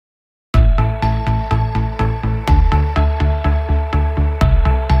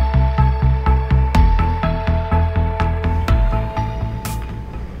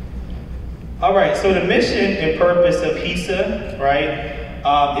All right, so the mission and purpose of HESA, right,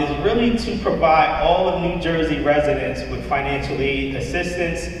 is really to provide all of New Jersey residents with financial aid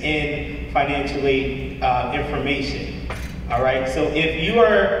assistance and financial aid information. All right, so if you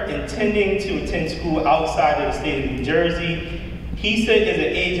are intending to attend school outside of the state of New Jersey, HESA is an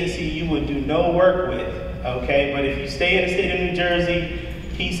agency you would do no work with, okay? But if you stay in the state of New Jersey,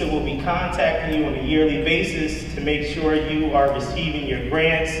 HESA will be contacting you on a yearly basis to make sure you are receiving your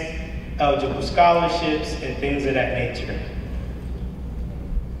grants, eligible scholarships, and things of that nature.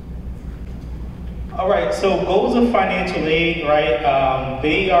 All right, so goals of financial aid, right?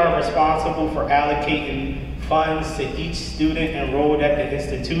 They are responsible for allocating funds to each student enrolled at the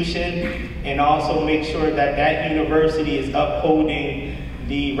institution, and also make sure that that university is upholding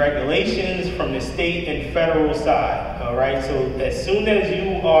the regulations from the state and federal side. All right, so as soon as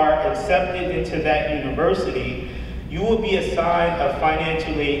you are accepted into that university, you will be assigned a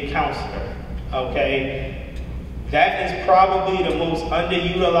financial aid counselor. Okay, that is probably the most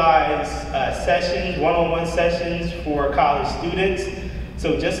underutilized sessions, one-on-one sessions for college students.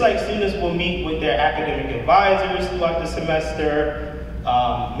 So just like students will meet with their academic advisors throughout the semester,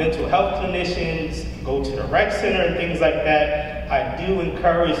 mental health clinicians, go to the rec center and things like that, I do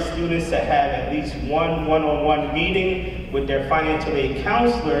encourage students to have at least one-on-one meeting with their financial aid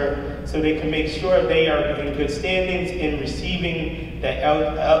counselor so they can make sure they are in good standings in receiving the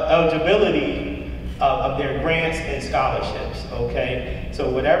eligibility of their grants and scholarships, okay? So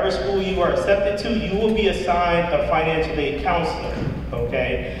whatever school you are accepted to, you will be assigned a financial aid counselor,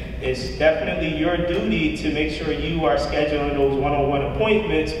 okay? It's definitely your duty to make sure you are scheduling those one-on-one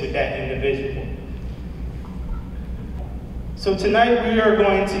appointments with that individual. So tonight we are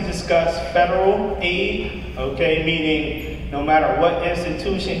going to discuss federal aid, okay? Meaning no matter what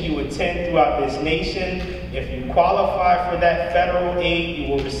institution you attend throughout this nation, if you qualify for that federal aid, you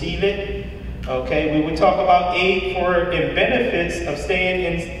will receive it. Okay, we will talk about aid for and benefits of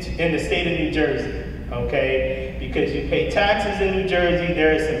staying in the state of New Jersey, okay? Because you pay taxes in New Jersey,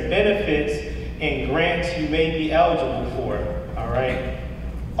 there are some benefits and grants you may be eligible for, all right?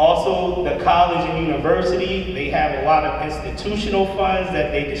 Also, the college and university, they have a lot of institutional funds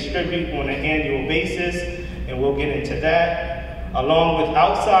that they distribute on an annual basis, and we'll get into that, along with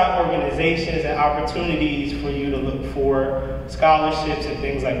outside organizations and opportunities for you to look for scholarships and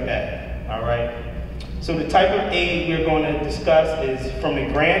things like that. All right. So the type of aid we're going to discuss is from the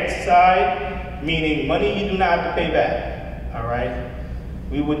grant side, meaning money you do not have to pay back. All right.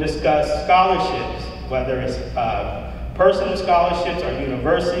 We will discuss scholarships, whether it's personal scholarships or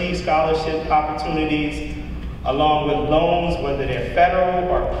university scholarship opportunities, along with loans, whether they're federal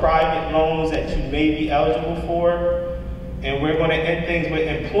or private loans that you may be eligible for. And we're going to end things with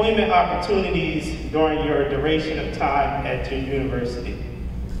employment opportunities during your duration of time at your university.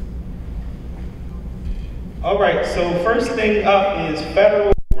 All right, so first thing up is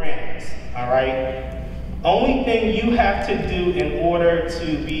federal grants, all right? Only thing you have to do in order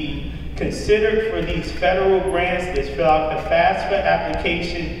to be considered for these federal grants is fill out the FAFSA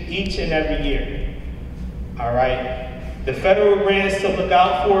application each and every year, all right? The federal grants to look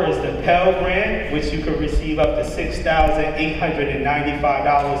out for is the Pell Grant, which you could receive up to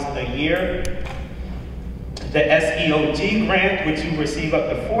 $6,895 a year. The SEOG grant, which you receive up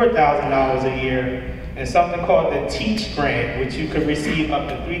to $4,000 a year. And something called the TEACH grant, which you could receive up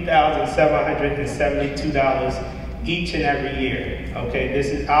to $3,772 each and every year. Okay, this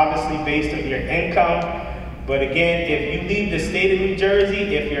is obviously based on your income, but again, if you leave the state of New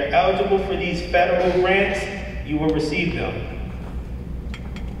Jersey, if you're eligible for these federal grants, you will receive them.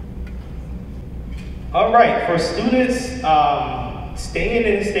 All right, for students staying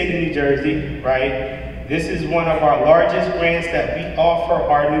in the state of New Jersey, right? This is one of our largest grants that we offer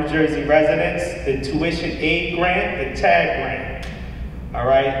our New Jersey residents, the tuition aid grant, the TAG grant, all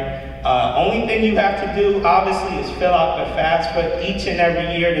right? Only thing you have to do, obviously, is fill out the FAFSA each and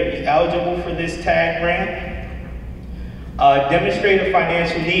every year to be eligible for this TAG grant. Demonstrate a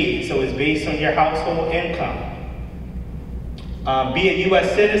financial need, so it's based on your household income. Be a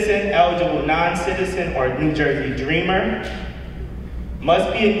U.S. citizen, eligible non-citizen, or New Jersey dreamer.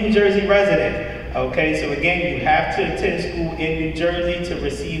 Must be a New Jersey resident. Okay, so again, you have to attend school in New Jersey to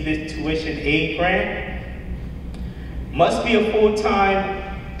receive this tuition aid grant. Must be a full-time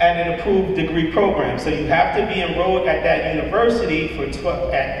at an approved degree program. So you have to be enrolled at that university for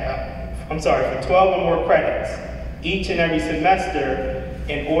 12 or more credits each and every semester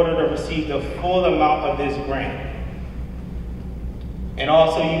in order to receive the full amount of this grant. And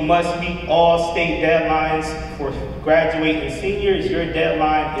also, you must meet all state deadlines for graduating seniors. Your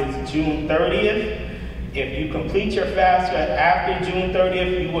deadline is June 30th. If you complete your FAFSA after June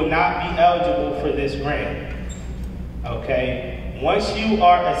 30th, you will not be eligible for this grant. Okay? Once you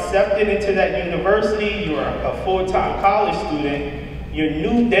are accepted into that university, you are a full-time college student, your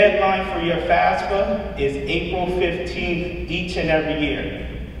new deadline for your FAFSA is April 15th each and every year.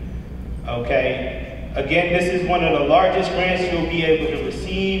 Okay? Again, this is one of the largest grants you'll be able to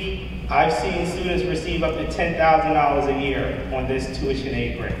receive. I've seen students receive up to $10,000 a year on this tuition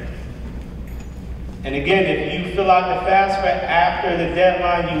aid grant. And again, if you fill out the FAFSA after the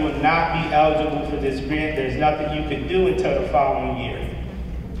deadline, you will not be eligible for this grant. There's nothing you can do until the following year.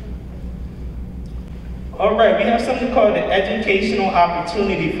 All right, we have something called the Educational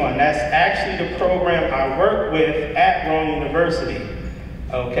Opportunity Fund. That's actually the program I work with at Rowan University.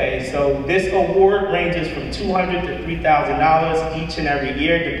 Okay, so this award ranges from $200 to $3,000 each and every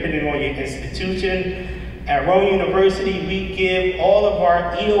year, depending on your institution. At Rowan University, we give all of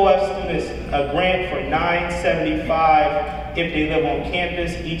our EOF students a grant for $975 if they live on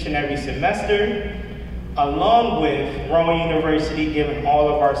campus each and every semester, along with Rowan University giving all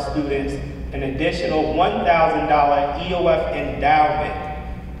of our students an additional $1,000 EOF endowment.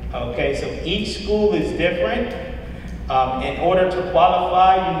 Okay, so each school is different. In order to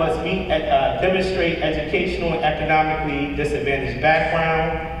qualify, you must demonstrate educational and economically disadvantaged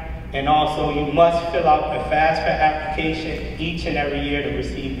background. And also, you must fill out a FAFSA application each and every year to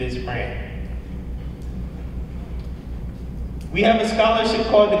receive this grant. We have a scholarship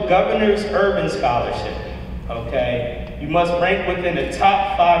called the Governor's Urban Scholarship. Okay, you must rank within the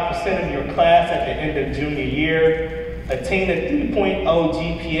top 5% of your class at the end of junior year, attain a 3.0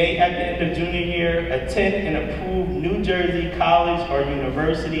 GPA at the end of junior year, attend an approved New Jersey college or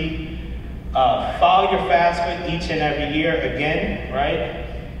university, file your FAFSA each and every year again, right?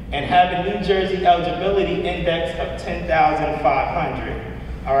 And have a New Jersey eligibility index of 10,500.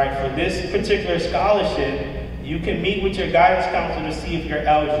 All right, for this particular scholarship, you can meet with your guidance counselor to see if you're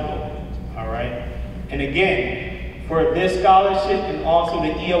eligible. All right, and again, for this scholarship and also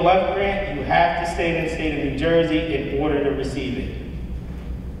the EOF grant, you have to stay in the state of New Jersey in order to receive it.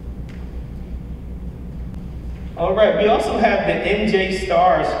 All right, we also have the NJ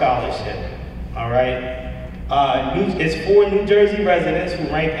Star Scholarship. All right. It's for New Jersey residents who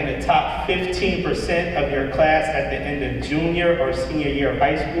rank in the top 15% of your class at the end of junior or senior year of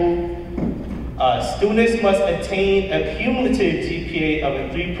high school. Students must attain a cumulative GPA of a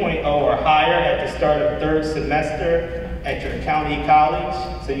 3.0 or higher at the start of third semester at your county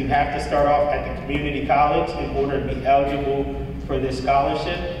college. So you have to start off at the community college in order to be eligible for this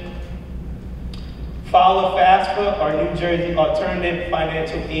scholarship. File a FAFSA or New Jersey Alternative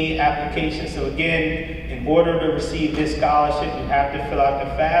Financial Aid application. So again, in order to receive this scholarship, you have to fill out the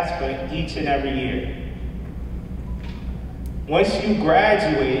FAFSA each and every year. Once you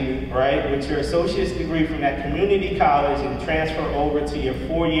graduate, right, with your associate's degree from that community college and transfer over to your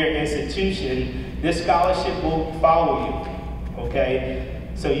four-year institution, this scholarship will follow you, okay?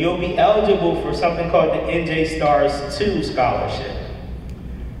 So you'll be eligible for something called the NJ Stars 2 scholarship.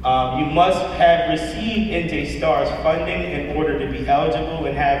 You must have received NJ Stars funding in order to be eligible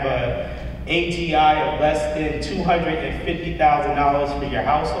and have a AGI of less than $250,000 for your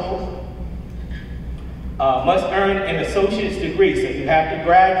household. Must earn an associate's degree, so you have to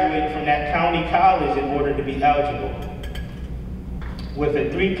graduate from that county college in order to be eligible. With a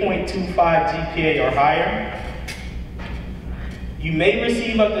 3.25 GPA or higher. You may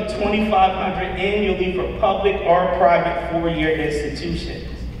receive up to $2,500 annually for public or private four-year institutions.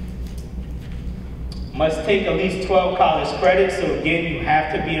 Must take at least 12 college credits, so again, you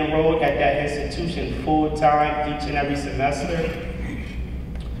have to be enrolled at that institution full-time each and every semester.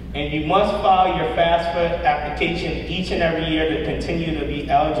 And you must file your FAFSA application each and every year to continue to be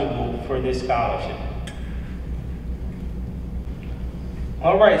eligible for this scholarship.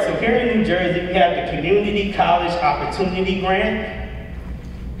 All right, so here in New Jersey, we have the Community College Opportunity Grant.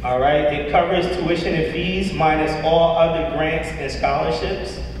 All right, it covers tuition and fees minus all other grants and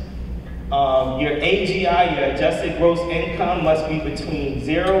scholarships. Your AGI, your adjusted gross income, must be between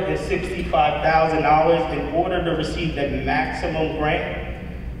 $0 and $65,000 in order to receive the maximum grant.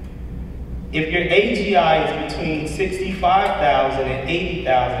 If your AGI is between $65,000 and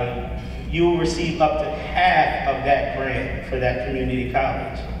 $80,000, you will receive up to half of that grant for that community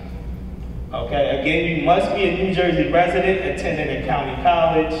college. Okay, again, you must be a New Jersey resident attending a county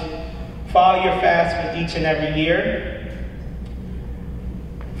college. File your FAFSA each and every year.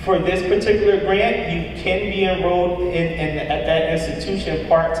 For this particular grant, you can be enrolled at that institution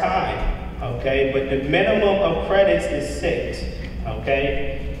part-time, okay? But the minimum of credits is 6,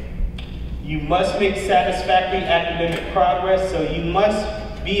 okay? You must make satisfactory academic progress, so you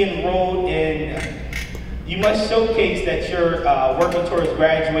must be enrolled in You must showcase that you're working towards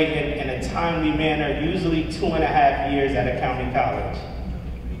graduating in a timely manner, usually 2.5 years at a county college.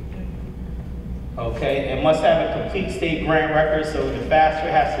 Okay, it must have a complete state grant record, so the FAFSA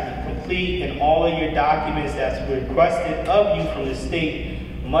has to be complete, and all of your documents that's requested of you from the state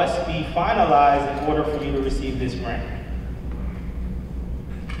must be finalized in order for you to receive this grant.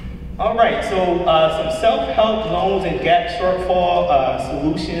 All right, so some self-help loans and gap shortfall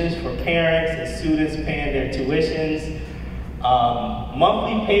solutions for parents and students paying their tuitions.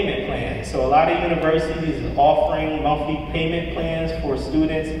 Monthly payment plans. So a lot of universities are offering monthly payment plans for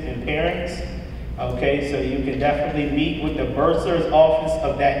students and parents. Okay, so you can definitely meet with the bursar's office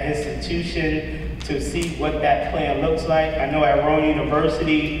of that institution to see what that plan looks like. I know at Rowan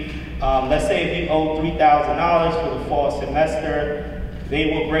University, let's say if you owe $3,000 for the fall semester,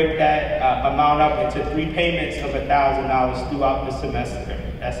 they will break that amount up into 3 payments of $1,000 throughout the semester.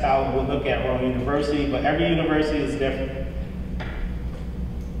 That's how we'll look at Rowan University, but every university is different.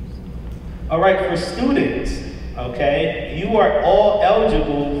 All right, for students, okay, you are all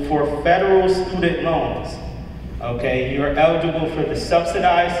eligible for federal student loans. Okay, you're eligible for the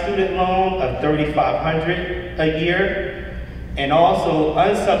subsidized student loan of $3,500 a year, and also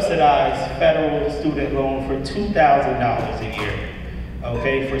unsubsidized federal student loan for $2,000 a year.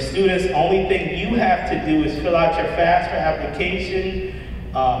 Okay, for students, only thing you have to do is fill out your FAFSA application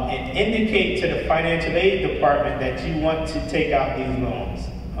and indicate to the financial aid department that you want to take out these loans.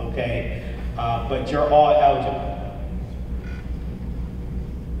 Okay, but you're all eligible.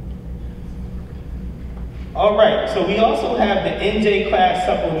 All right, so we also have the NJ Class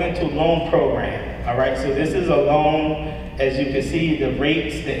Supplemental Loan Program. All right, so this is a loan, as you can see,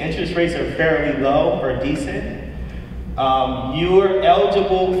 the interest rates are fairly low or decent. You're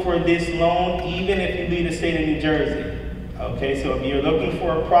eligible for this loan even if you leave the state of New Jersey. Okay, so if you're looking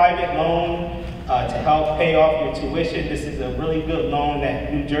for a private loan to help pay off your tuition, this is a really good loan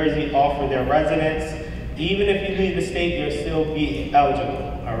that New Jersey offers their residents. Even if you leave the state, you'll still be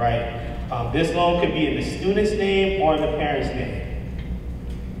eligible. All right. This loan could be in the student's name or the parent's name.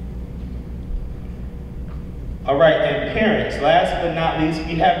 All right, and parents, last but not least,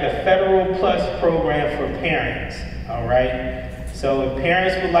 we have the Federal Plus program for parents. All right, so if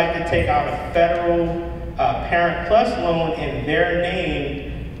parents would like to take out a federal Parent Plus loan in their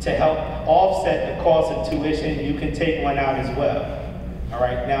name to help offset the cost of tuition, you can take one out as well. All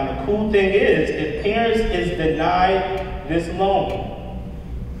right, now the cool thing is, if parents is denied this loan,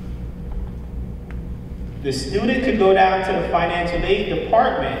 the student could go down to the financial aid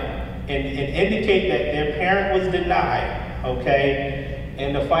department and indicate that their parent was denied, okay?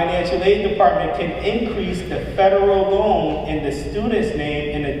 And the financial aid department can increase the federal loan in the student's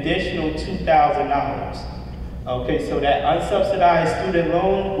name an additional $2,000. Okay, so that unsubsidized student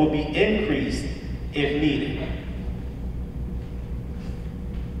loan will be increased if needed.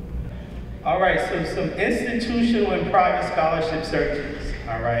 All right, so some institutional and private scholarship searches,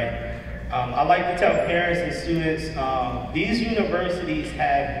 all right? I like to tell parents and students, these universities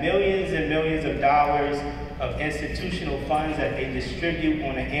have millions and millions of dollars of institutional funds that they distribute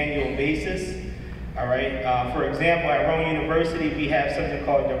on an annual basis. All right. For example, at Rowan University, we have something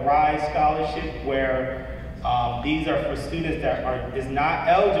called the RISE Scholarship, where these are for students that is not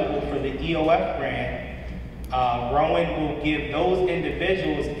eligible for the EOF grant. Rowan will give those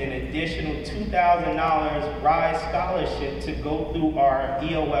individuals an additional $2,000 RISE scholarship to go through our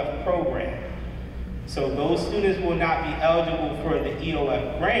EOF program. So those students will not be eligible for the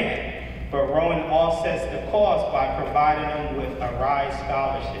EOF grant, but Rowan offsets the cost by providing them with a RISE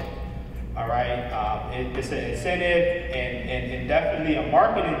scholarship. All right, it's an incentive and definitely a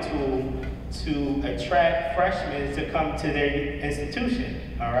marketing tool to attract freshmen to come to their institution.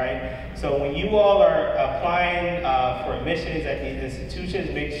 All right, so when you all are applying for admissions at these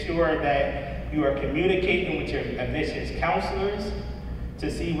institutions, make sure that you are communicating with your admissions counselors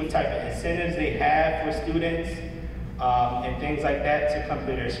to see what type of incentives they have for students and things like that to come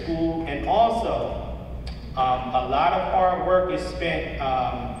to their school. And also, a lot of hard work is spent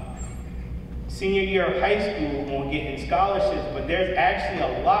senior year of high school on getting scholarships, but there's actually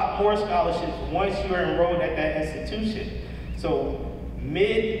a lot more scholarships once you're enrolled at that institution. So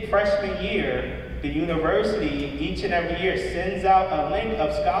mid-freshman year, the university each and every year sends out a link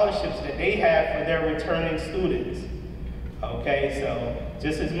of scholarships that they have for their returning students. Okay, so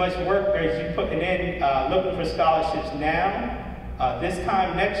just as much work as you putting in looking for scholarships now, this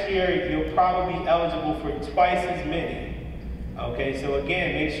time next year, you'll probably be eligible for twice as many. Okay, so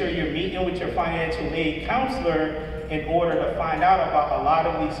again, make sure you're meeting with your financial aid counselor in order to find out about a lot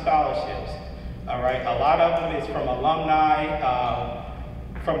of these scholarships. All right, a lot of them is from alumni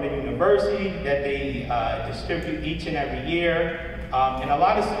from the university that they distribute each and every year. And a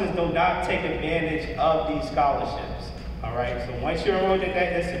lot of students do not take advantage of these scholarships. All right, so once you're enrolled in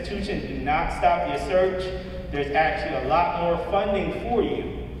that institution, do not stop your search. There's actually a lot more funding for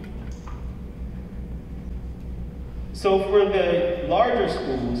you. So for the larger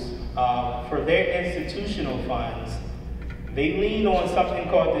schools, for their institutional funds, they lean on something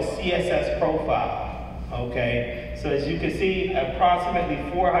called the CSS profile, okay? So as you can see, approximately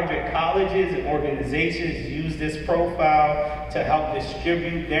 400 colleges and organizations use this profile to help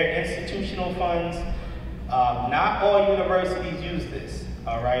distribute their institutional funds. Not all universities use this,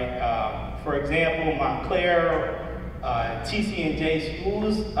 all right? For example, Montclair, TC&J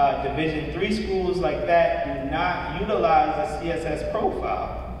schools, Division III schools like that do not utilize the CSS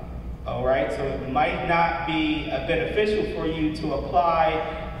profile. All right, so it might not be beneficial for you to apply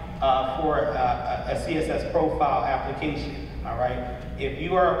for a CSS profile application. All right, if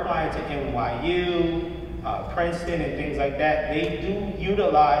you are applying to NYU, Princeton, and things like that, they do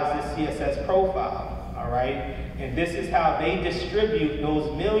utilize the CSS profile. All right, and this is how they distribute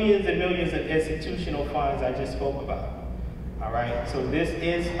those millions and millions of institutional funds I just spoke about. All right, so this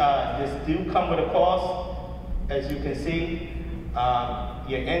do come with a cost, as you can see.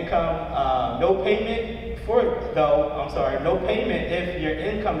 Your income, no payment no payment if your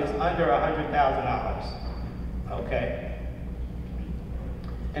income is under $100,000. Okay.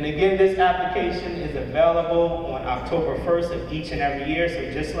 And again, this application is available on October 1st of each and every year.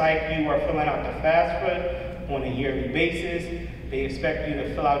 So just like you are filling out the FAFSA on a yearly basis, they expect you to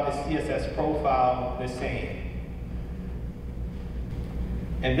fill out the CSS profile the same.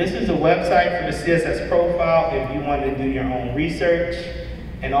 And this is a website for the CSS profile if you want to do your own research.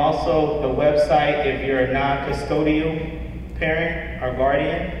 And also the website if you're a non-custodial parent or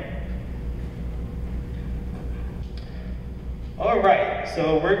guardian. All right,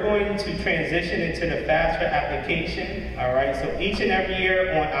 so we're going to transition into the FAFSA application. All right, so each and every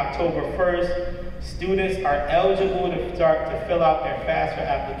year on October 1st, students are eligible to start to fill out their FAFSA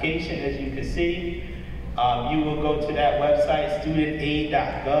application, as you can see. You will go to that website,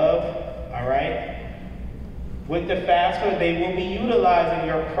 studentaid.gov, all right? With the FAFSA, they will be utilizing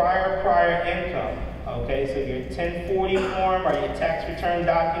your prior income, okay? So your 1040 form or your tax return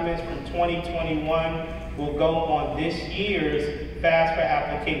documents from 2021 will go on this year's FAFSA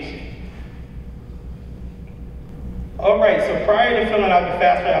application. All right, so prior to filling out the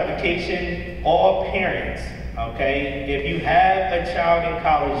FAFSA application, all parents, okay? If you have a child in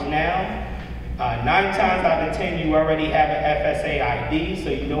college now, 9 times out of 10, you already have an FSA ID, so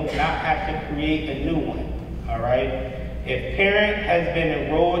you do not have to create a new one, all right? If parent has been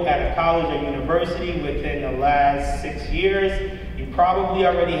enrolled at a college or university within the last 6 years, you probably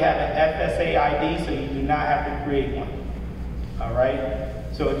already have an FSA ID, so you do not have to create one, all right?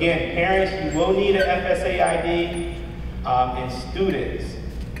 So again, parents, you will need an FSA ID, and students,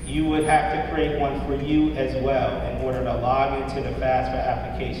 you would have to create one for you as well in order to log into the FAFSA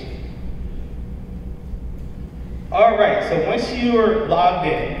application. All right, so once you're logged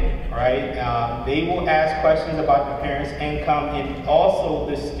in, right, they will ask questions about the parent's income and also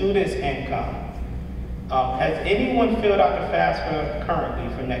the student's income. Has anyone filled out the FAFSA currently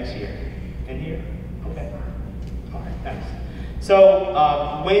for next year? In here? Okay. All right, thanks. So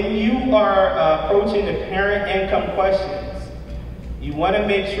when you are approaching the parent income questions, you want to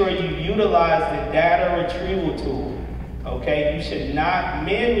make sure you utilize the data retrieval tool, okay? You should not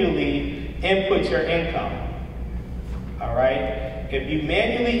manually input your income. All right. If you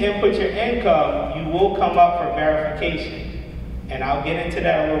manually input your income, you will come up for verification. And I'll get into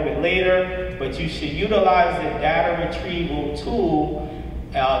that a little bit later, but you should utilize the data retrieval tool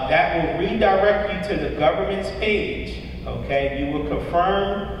that will redirect you to the government's page. Okay. You will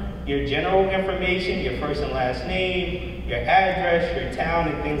confirm your general information, your first and last name, your address, your town,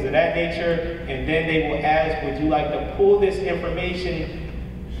 and things of that nature. And then they will ask, would you like to pull this information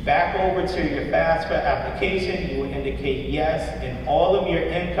back over to your FAFSA application? You will indicate yes, and all of your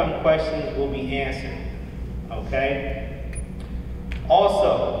income questions will be answered, okay?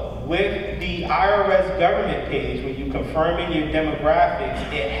 Also, with the IRS government page, when you confirming your demographics,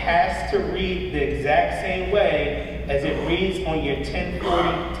 it has to read the exact same way as it reads on your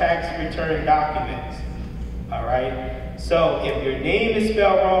 1040 tax return documents, all right? So if your name is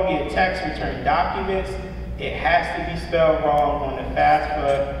spelled wrong in your tax return documents, it has to be spelled wrong on the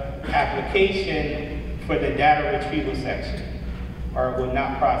FAFSA application for the data retrieval section, or it will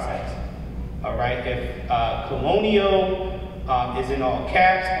not process. All right, if Colonia is in all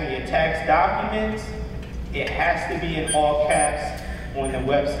caps on your tax documents, it has to be in all caps on the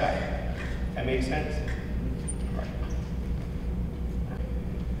website. That makes sense? All right.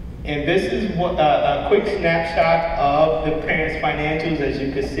 And this is what, a quick snapshot of the parents' financials. As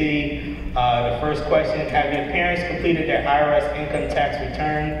you can see, the first question, have your parents completed their IRS income tax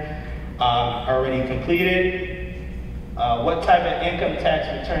return? Already completed. What type of income tax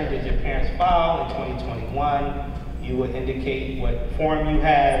return did your parents file in 2021? You would indicate what form you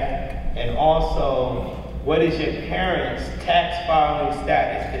have, and also, what is your parents' tax filing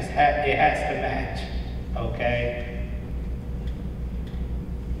status? It has to match, okay?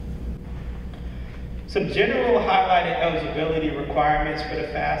 Some general highlighted eligibility requirements for the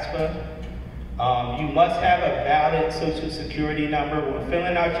FAFSA. You must have a valid Social Security number. When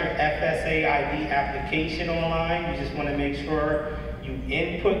filling out your FSA ID application online, you just want to make sure you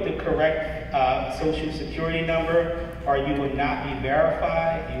input the correct Social Security number, or you will not be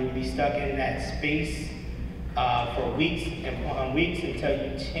verified. You will be stuck in that space for weeks and weeks until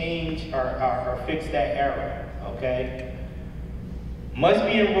you change or fix that error, okay? Must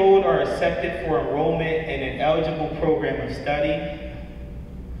be enrolled or accepted for enrollment in an eligible program of study.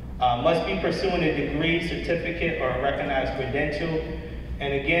 Must be pursuing a degree, certificate, or a recognized credential.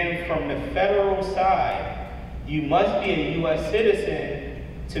 And again, from the federal side, you must be a U.S. citizen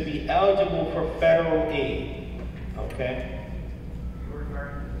to be eligible for federal aid, okay?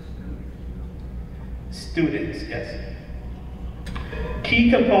 Students, yes. Key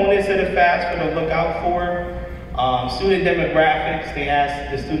components of the FAFSA to look out for. Student demographics, they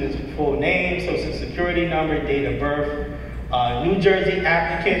ask the student's full name, social security number, date of birth. New Jersey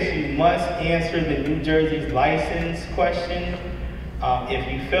applicants, you must answer the New Jersey's license question.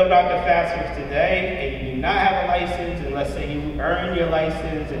 If you filled out the FAFSA today and you do not have a license, and let's say you earn your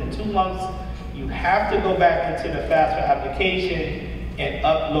license in 2 months, you have to go back into the FAFSA application and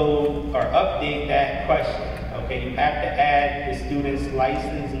upload or update that question. Okay, you have to add the student's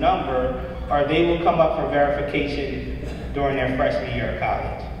license number, or they will come up for verification during their freshman year of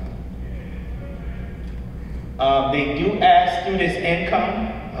college. They do ask students'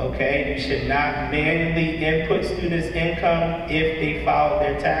 income, okay? You should not manually input students' income if they filed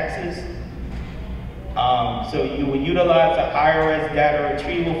their taxes. So you will utilize the IRS data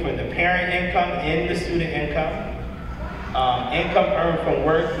retrieval for the parent income and the student income. Income earned from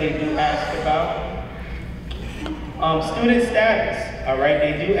work, they do ask about. Student status, all right?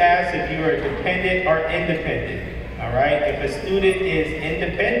 They do ask if you are dependent or independent, all right? If a student is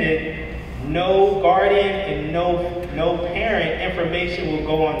independent, no guardian and no parent information will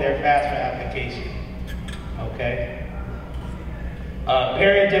go on their FAFSA application, okay?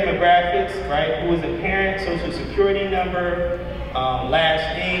 Parent demographics, right? Who is a parent, social security number,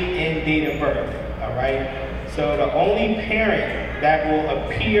 last name, and date of birth, all right? So the only parent that will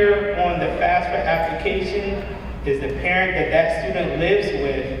appear on the FAFSA application is the parent that student lives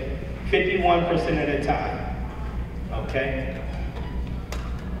with 51% of the time, okay?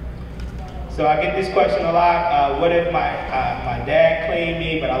 So I get this question a lot. What if my dad claimed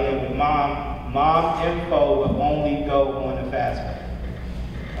me, but I live with mom? Mom info will only go on the FAFSA,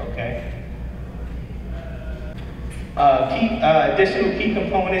 okay? Additional key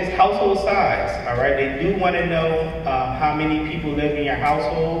components, household size, all right? They do want to know how many people live in your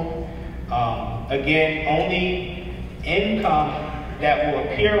household. Again, only income that will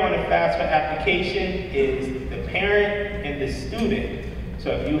appear on the FAFSA application is the parent and the student. So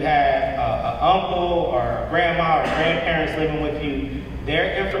if you have an uncle or a grandma or grandparents living with you,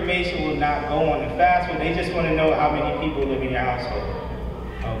 their information will not go on the FAFSA. They just want to know how many people live in your household.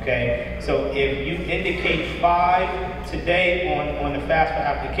 Okay, so if you indicate 5 today on the FAFSA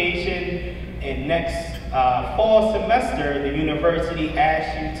application, and next fall semester, the university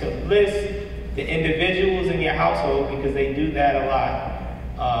asks you to list the individuals in your household, because they do that a lot.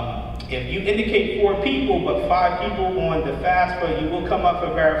 If you indicate 4 people, but 5 people on the FAFSA, you will come up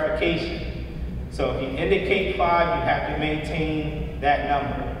for verification. So if you indicate 5, you have to maintain that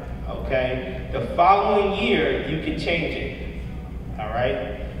number, okay? The following year, you can change it, all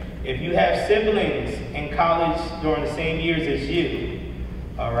right? If you have siblings in college during the same years as you,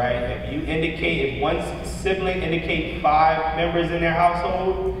 all right? If one sibling indicates 5 members in their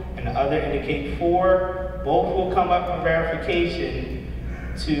household and the other indicate 4, both will come up for verification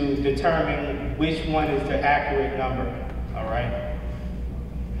to determine which one is the accurate number, all right?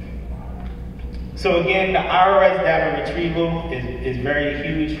 So again, the IRS data retrieval is very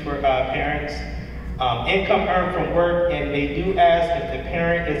huge for parents. Income earned from work, and they do ask if the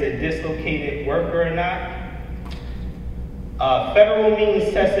parent is a dislocated worker or not. Federal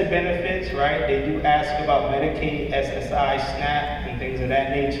means tested benefits, right? They do ask about Medicaid, SSI, SNAP, and things of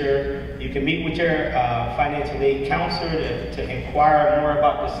that nature. You can meet with your financial aid counselor to inquire more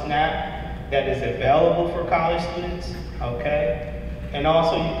about the SNAP that is available for college students, okay? And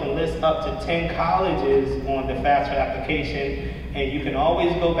also you can list up to 10 colleges on the FAFSA application, and you can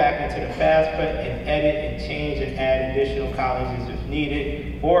always go back into the FAFSA and edit and change and add additional colleges if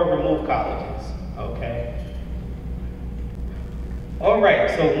needed, or remove colleges, okay? All right,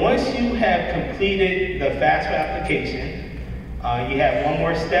 so once you have completed the FAFSA application, you have one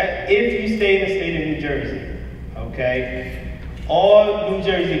more step if you stay in the state of New Jersey, okay? All New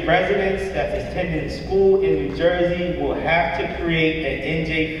Jersey residents that's attending school in New Jersey will have to create an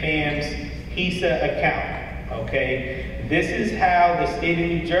NJFAMS HISA account, okay? This is how the state of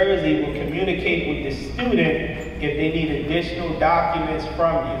New Jersey will communicate with the student if they need additional documents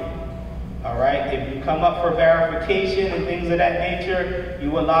from you, all right? If you come up for verification and things of that nature,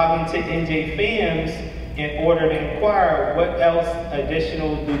 you will log into NJFAMS in order to inquire what else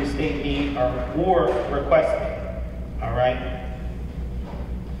additional do the state need or requesting, all right?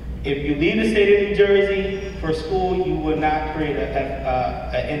 If you leave the state of New Jersey for school, you will not create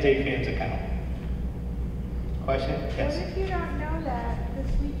an NJFAMS account. Question? Yes? What if you don't know that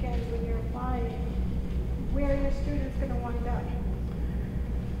this weekend when you're applying, where your student's going to wind up?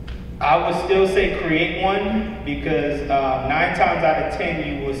 I would still say create one, because 9 times out of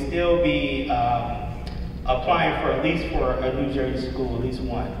 10 you will still be applying for at least for a New Jersey school, at least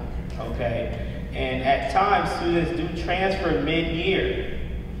one, okay? And at times students do transfer mid-year.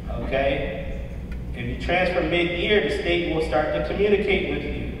 Okay? If you transfer mid-year, the state will start to communicate with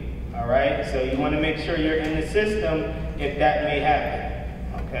you. All right? So you want to make sure you're in the system if that may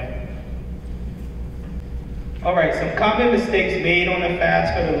happen. Okay? All right, some common mistakes made on the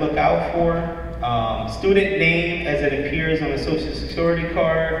FAFSA to look out for. Student name as it appears on the Social Security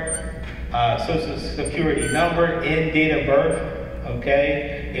card, Social Security number, and date of birth.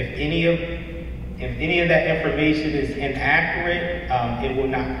 Okay? If any of that information is inaccurate, it will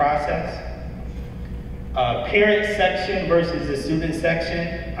not process. Parent section versus the student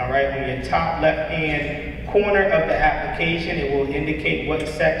section. All right, on your top left-hand corner of the application, it will indicate what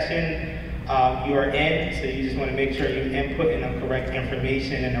section you are in. So you just want to make sure you're inputting the correct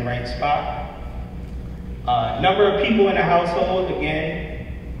information in the right spot. Number of people in a household, again,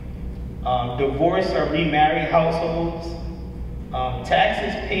 divorce or remarried households.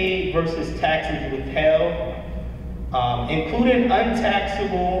 Taxes paid versus taxes withheld, including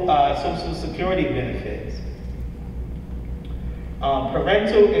untaxable Social Security benefits.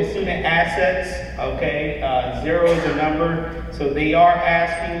 Parental and student assets, okay, 0 is the number, so they are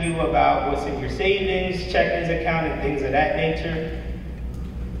asking you about what's in your savings, checkings account, and things of that nature.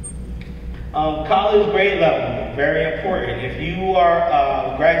 College grade level, very important. If you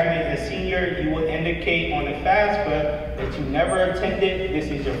are graduating a senior, you will indicate on the FAFSA that you never attended,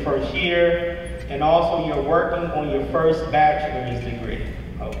 this is your first year, and also you're working on your first bachelor's degree,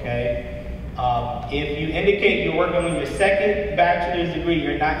 okay? If you indicate you're working on your second bachelor's degree,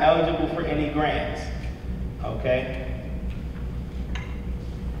 you're not eligible for any grants, okay?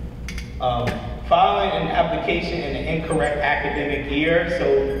 Filing an application in an incorrect academic year.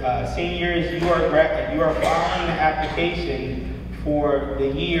 So seniors, you are filing an application for the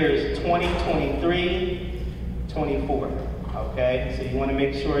years 2023, 24. Okay, so you want to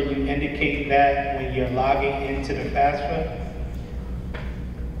make sure you indicate that when you're logging into the FAFSA.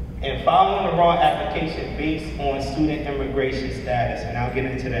 And filing the wrong application based on student immigration status, and I'll get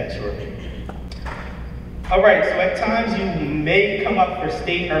into that shortly. All right, so at times you may come up for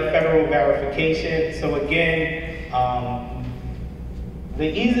state or federal verification. So again, the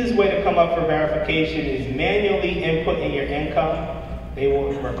easiest way to come up for verification is manually inputting your income. They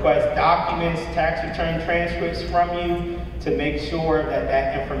will request documents, tax return transcripts from you to make sure that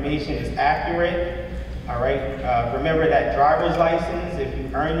that information is accurate. All right, remember that driver's license. If you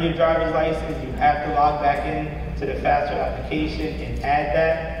earn your driver's license, you have to log back in to the FAFSA application and add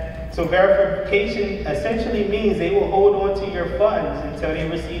that. So verification essentially means they will hold on to your funds until they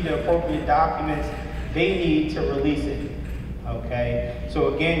receive the appropriate documents they need to release it, okay?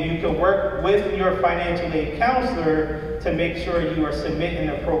 So again, you can work with your financial aid counselor to make sure you are submitting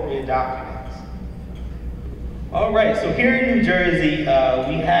appropriate documents. All right, so here in New Jersey, we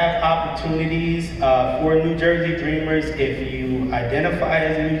have opportunities for New Jersey Dreamers. If you identify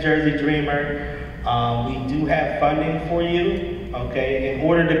as a New Jersey Dreamer, we do have funding for you. Okay, in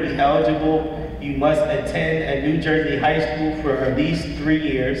order to be eligible, you must attend a New Jersey high school for at least 3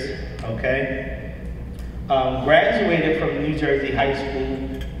 years, okay? Graduated from New Jersey high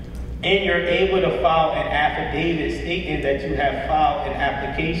school, and you're able to file an affidavit stating that you have filed an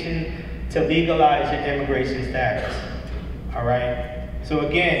application to legalize your immigration status, all right? So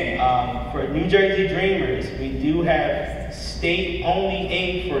again, for New Jersey Dreamers, we do have state-only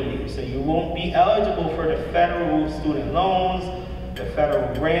aid for you, so you won't be eligible for the federal student loans, the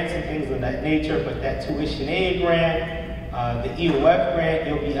federal grants and things of that nature, but that tuition aid grant, the EOF grant,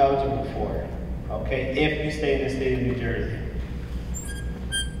 you'll be eligible for it, okay, if you stay in the state of New Jersey.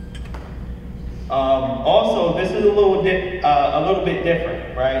 Also, this is a little bit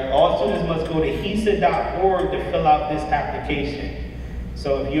different, right? All students must go to HESA.org to fill out this application.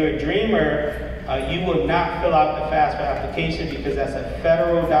 So if you're a dreamer, you will not fill out the FAFSA application because that's a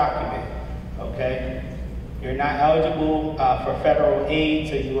federal document, okay? You're not eligible for federal aid,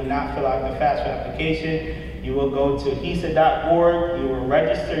 so you will not fill out the FAFSA application. You will go to HESA.org, you will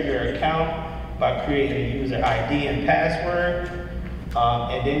register your account by creating a user ID and password,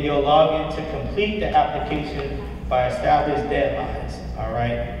 and then you'll log in to complete the application by established deadlines, all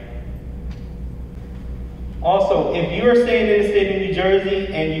right? Also, if you are staying in the state of New Jersey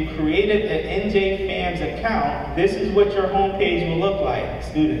and you created an NJFAMS account, this is what your homepage will look like,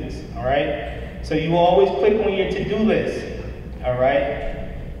 students, all right? So you will always click on your to-do list, all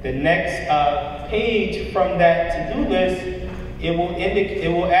right? The next page from that to-do list, it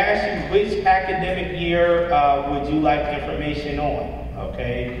will ask you which academic year would you like information on,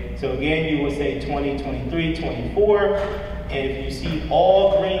 okay? So again, you will say 2023, 24, and if you see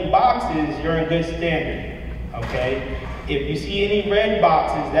all green boxes, you're in good standard. Okay, if you see any red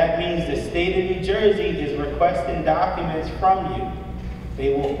boxes, that means the state of New Jersey is requesting documents from you.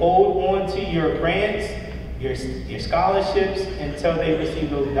 They will hold on to your grants, your scholarships until they receive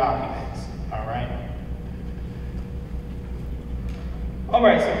those documents. All right. All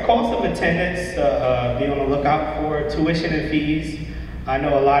right. So cost of attendance. Be on the lookout for tuition and fees. I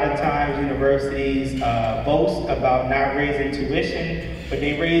know a lot of times universities boast about not raising tuition, but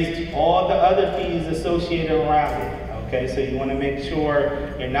they raised all the other fees associated around it, okay? So you want to make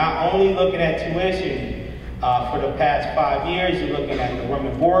sure you're not only looking at tuition for the past 5 years, you're looking at the room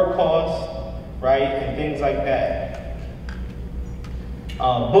and board costs, right, and things like that.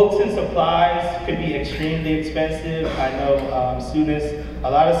 Books and supplies could be extremely expensive. I know a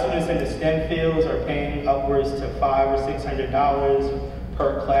lot of students in the STEM fields are paying upwards to $500 or $600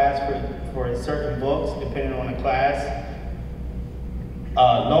 per class for certain books, depending on the class.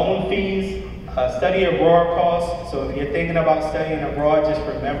 Loan fees, study abroad costs. So if you're thinking about studying abroad, just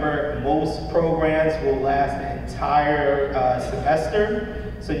remember most programs will last the entire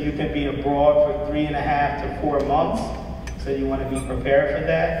semester. So you can be abroad for 3.5 to 4 months. So you want to be prepared for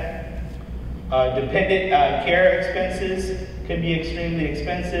that. Dependent care expenses can be extremely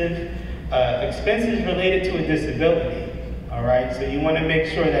expensive. Expenses related to a disability, all right? So you want to make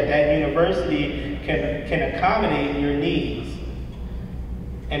sure that that university can accommodate your needs.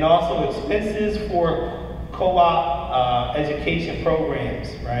 And also expenses for co-op education programs,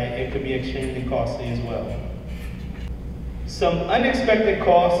 right? It could be extremely costly as well. Some unexpected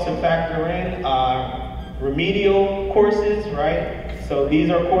costs to factor in are remedial courses, right? So these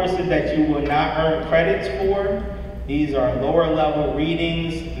are courses that you will not earn credits for. These are lower level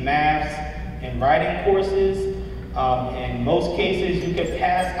readings, maths, and writing courses. In most cases, you can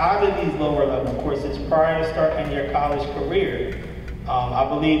pass out of these lower level courses prior to starting your college career. I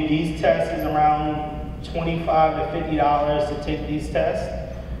believe these tests is around $25 to $50 to take these tests.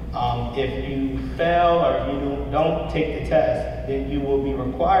 If you fail or you don't take the test, then you will be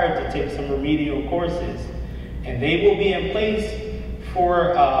required to take some remedial courses. And they will be in place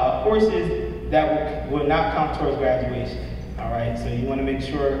for courses that will not count towards graduation. All right, so you want to make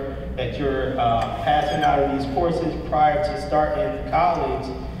sure that you're passing out of these courses prior to starting college,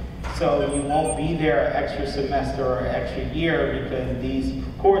 so you won't be there an extra semester or an extra year because these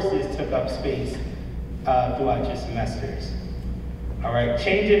courses took up space throughout your semesters. All right,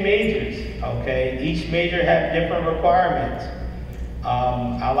 changing majors, okay? Each major has different requirements.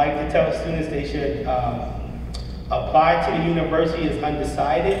 I like to tell students they should apply to the university as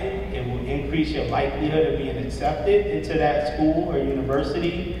undecided. It will increase your likelihood of being accepted into that school or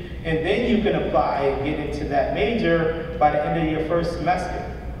university. And then you can apply and get into that major by the end of your first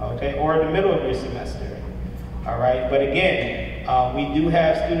semester, okay? Or in the middle of your semester, all right? But again, we do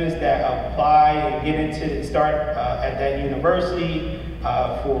have students that apply and start at that university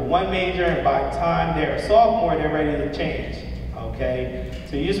for one major, and by the time they're a sophomore, they're ready to change, okay?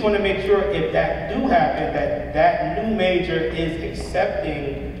 So you just want to make sure if that do happen, that new major is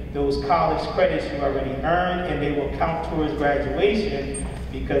accepting those college credits you already earned, and they will count towards graduation,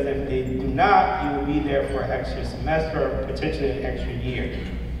 because if they do not, you will be there for an extra semester or potentially an extra year.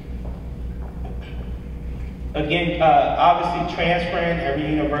 Again, obviously transferring, every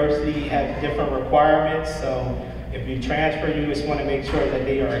university has different requirements, so if you transfer, you just want to make sure that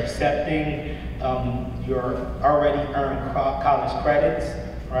they are accepting your already earned college credits,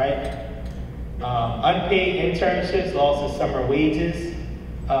 right? Unpaid internships, loss of summer wages.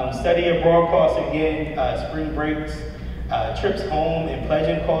 Study abroad costs, again, spring breaks, trips home and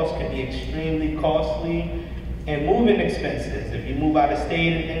pledging costs can be extremely costly. And moving expenses. If you move out of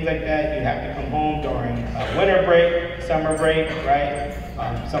state and things like that, you have to come home during winter break, summer break, right?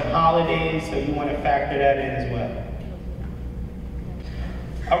 Some holidays, so you want to factor that in as well.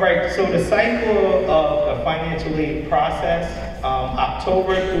 All right, so the cycle of the financial aid process,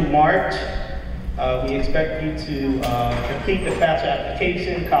 October through March, we expect you to complete the FAFSA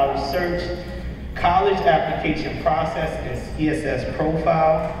application, college search, college application process, and ESS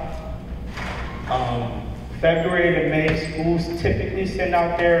profile. February to May, schools typically send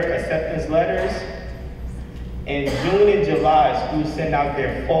out their acceptance letters. In June and July, schools send out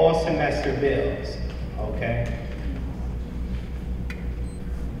their fall semester bills, okay?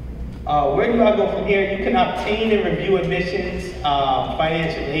 Where do I go from here? You can obtain and review admissions,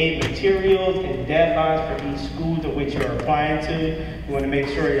 financial aid materials, and deadlines for each school to which you're applying to. You want to make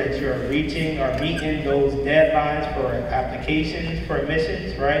sure that you're reaching or meeting those deadlines for applications for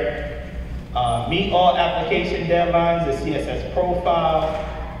admissions, right? Meet all application deadlines, the CSS profile.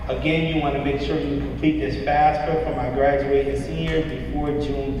 Again, you want to make sure you complete this FAFSA for my graduating seniors before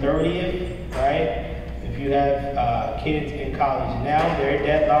June 30th, right? If you have kids in college now, their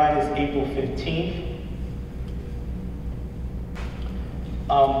deadline is April 15th.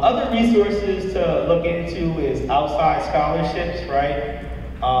 Other resources to look into is outside scholarships, right?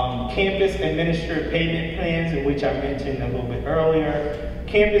 Campus administered payment plans, in which I mentioned a little bit earlier.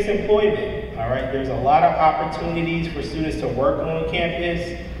 Campus employment, all right? There's a lot of opportunities for students to work on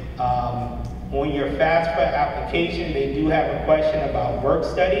campus. On your FAFSA application, they do have a question about work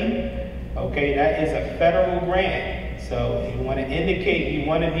study. Okay, that is a federal grant. So you want to indicate you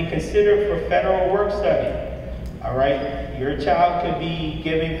want to be considered for federal work study. All right, your child could be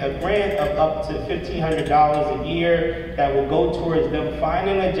given a grant of up to $1,500 a year that will go towards them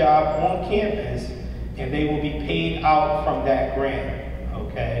finding a job on campus, and they will be paid out from that grant.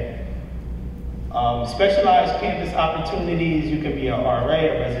 Okay. Specialized campus opportunities, you can be a RA,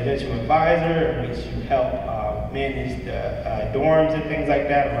 a residential advisor, in which you help manage the dorms and things like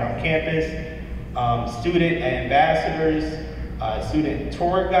that around campus. Student ambassadors, student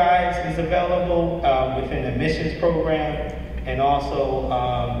tour guides is available within the admissions program, and also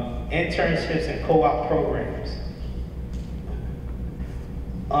internships and co-op programs.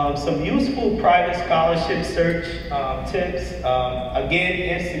 Some useful private scholarship search tips.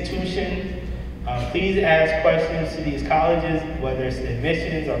 Again, institution. Please ask questions to these colleges, whether it's the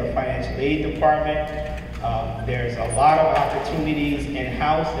admissions or the financial aid department. There's a lot of opportunities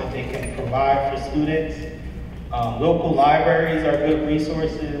in-house that they can provide for students. Local libraries are good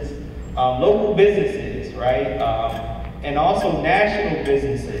resources. Local businesses, right? And also national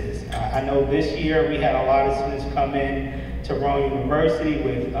businesses. I know this year we had a lot of students come in to Rowan University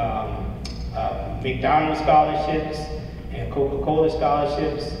with McDonald's scholarships and Coca-Cola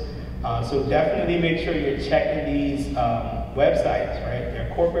scholarships. So definitely make sure you're checking these websites, right?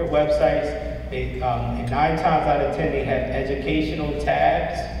 They're corporate websites. They, and 9 times out of 10, they have educational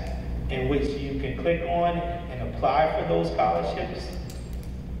tabs in which you can click on and apply for those scholarships.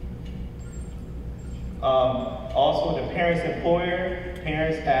 Also, the parent's employer,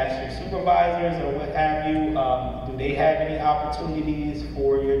 parents ask your supervisors or what have you, do they have any opportunities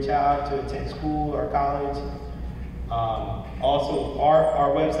for your child to attend school or college? Also,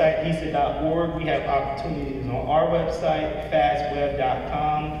 our website, HISA.org, we have opportunities on our website,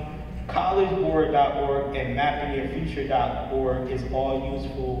 fastweb.com, collegeboard.org, and mappingyourfuture.org is all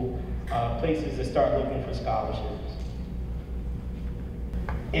useful places to start looking for scholarships.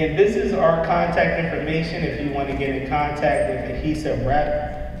 And this is our contact information if you want to get in contact with the HISA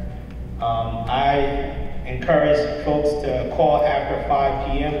rep. I encourage folks to call after 5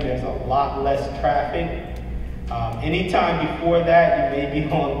 p.m. There's a lot less traffic. Anytime before that, you may be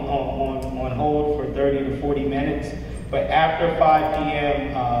on hold for 30 to 40 minutes, but after 5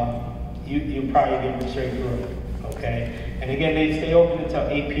 p.m., you probably get straight through, okay? And again, they stay open until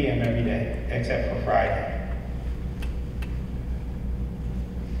 8 p.m. every day, except for Friday.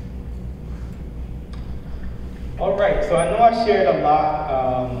 All right, so I know I shared a lot.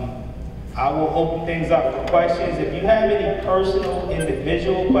 I will open things up for questions. If you have any personal,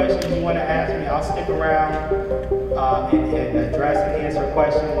 individual questions you want to ask me, I'll stick around and address and answer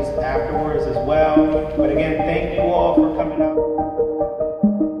questions afterwards as well.